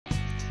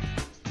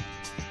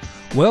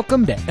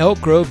Welcome to Elk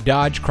Grove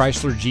Dodge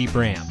Chrysler Jeep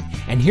Ram,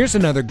 and here's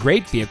another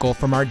great vehicle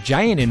from our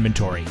giant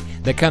inventory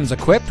that comes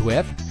equipped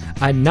with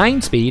a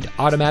 9-speed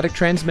automatic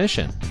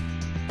transmission.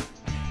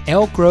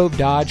 Elk Grove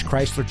Dodge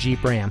Chrysler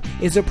Jeep Ram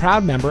is a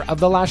proud member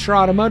of the Lasher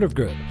Automotive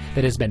Group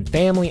that has been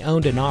family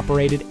owned and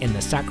operated in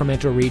the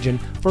Sacramento region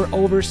for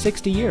over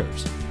 60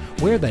 years.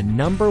 We're the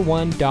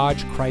 #1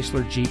 Dodge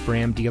Chrysler Jeep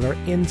Ram dealer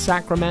in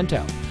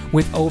Sacramento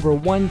with over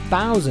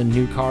 1,000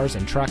 new cars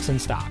and trucks in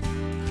stock.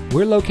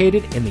 We're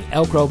located in the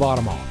Elk Grove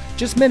Auto Mall,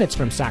 just minutes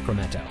from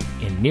Sacramento,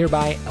 in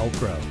nearby Elk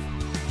Grove.